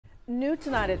New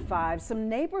tonight at 5, some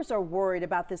neighbors are worried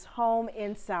about this home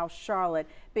in South Charlotte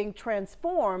being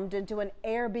transformed into an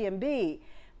Airbnb.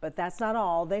 But that's not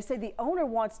all. They say the owner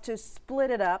wants to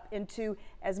split it up into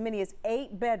as many as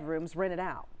 8 bedrooms rented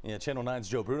out. Yeah, Channel 9's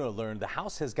Joe Bruno learned the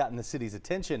house has gotten the city's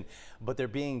attention, but they're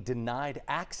being denied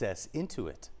access into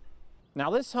it. Now,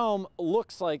 this home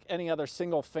looks like any other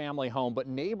single family home, but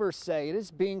neighbors say it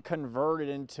is being converted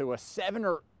into a 7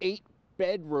 or 8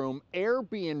 bedroom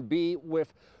Airbnb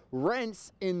with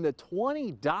rents in the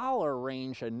 $20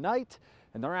 range a night,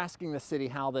 and they're asking the city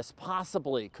how this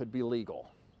possibly could be legal.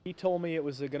 He told me it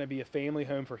was going to be a family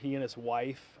home for he and his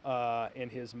wife and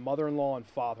his mother-in-law and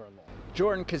father-in-law.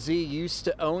 Jordan Kazee used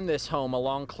to own this home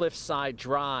along Cliffside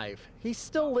Drive. He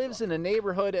still lives in the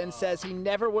neighborhood and says he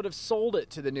never would have sold it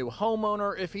to the new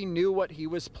homeowner if he knew what he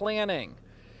was planning.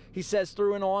 He says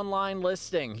through an online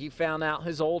listing, he found out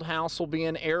his old house will be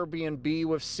an Airbnb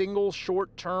with single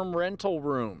short-term rental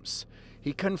rooms.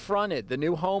 He confronted the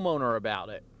new homeowner about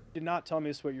it. He did not tell me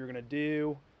this is what you're going to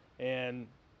do, and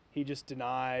he just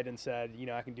denied and said, you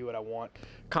know, I can do what I want.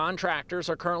 Contractors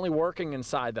are currently working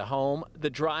inside the home. The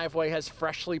driveway has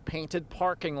freshly painted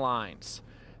parking lines.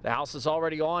 The house is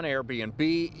already on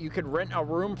Airbnb. You could rent a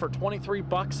room for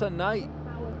 $23 a night.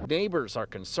 Neighbors are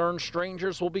concerned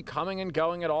strangers will be coming and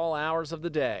going at all hours of the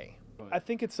day. I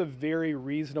think it's a very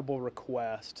reasonable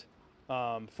request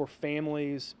for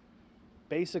families,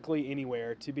 basically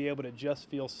anywhere, to be able to just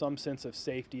feel some sense of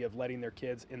safety of letting their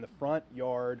kids in the front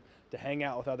yard to hang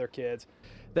out with other kids.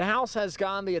 The house has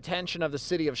gotten the attention of the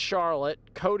city of Charlotte.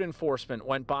 Code enforcement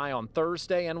went by on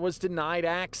Thursday and was denied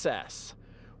access.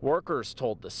 Workers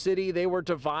told the city they were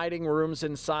dividing rooms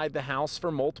inside the house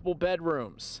for multiple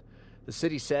bedrooms. The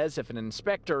city says if an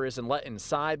inspector isn't let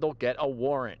inside, they'll get a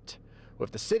warrant.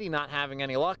 With the city not having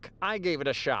any luck, I gave it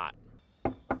a shot.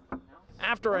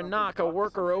 After a knock, a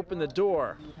worker opened the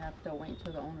door. You have to wait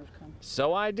till the owners come.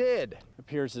 So I did.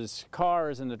 Appears his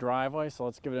car is in the driveway, so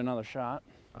let's give it another shot.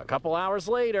 A couple hours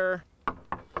later.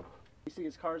 You see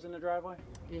his car's in the driveway?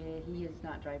 He is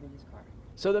not driving his car.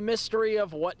 So the mystery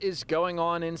of what is going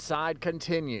on inside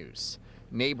continues.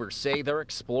 Neighbors say they're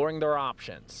exploring their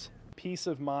options. Peace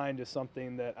of mind is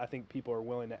something that I think people are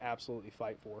willing to absolutely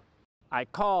fight for. I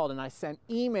called and I sent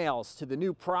emails to the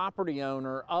new property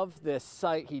owner of this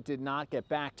site. He did not get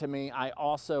back to me. I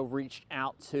also reached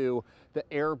out to the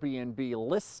Airbnb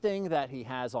listing that he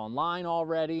has online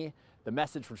already. The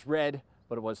message was read,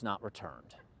 but it was not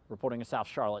returned. Reporting in South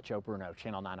Charlotte, Joe Bruno,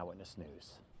 Channel 9 Eyewitness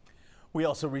News. We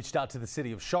also reached out to the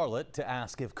city of Charlotte to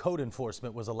ask if code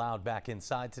enforcement was allowed back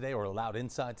inside today or allowed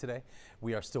inside today.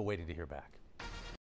 We are still waiting to hear back.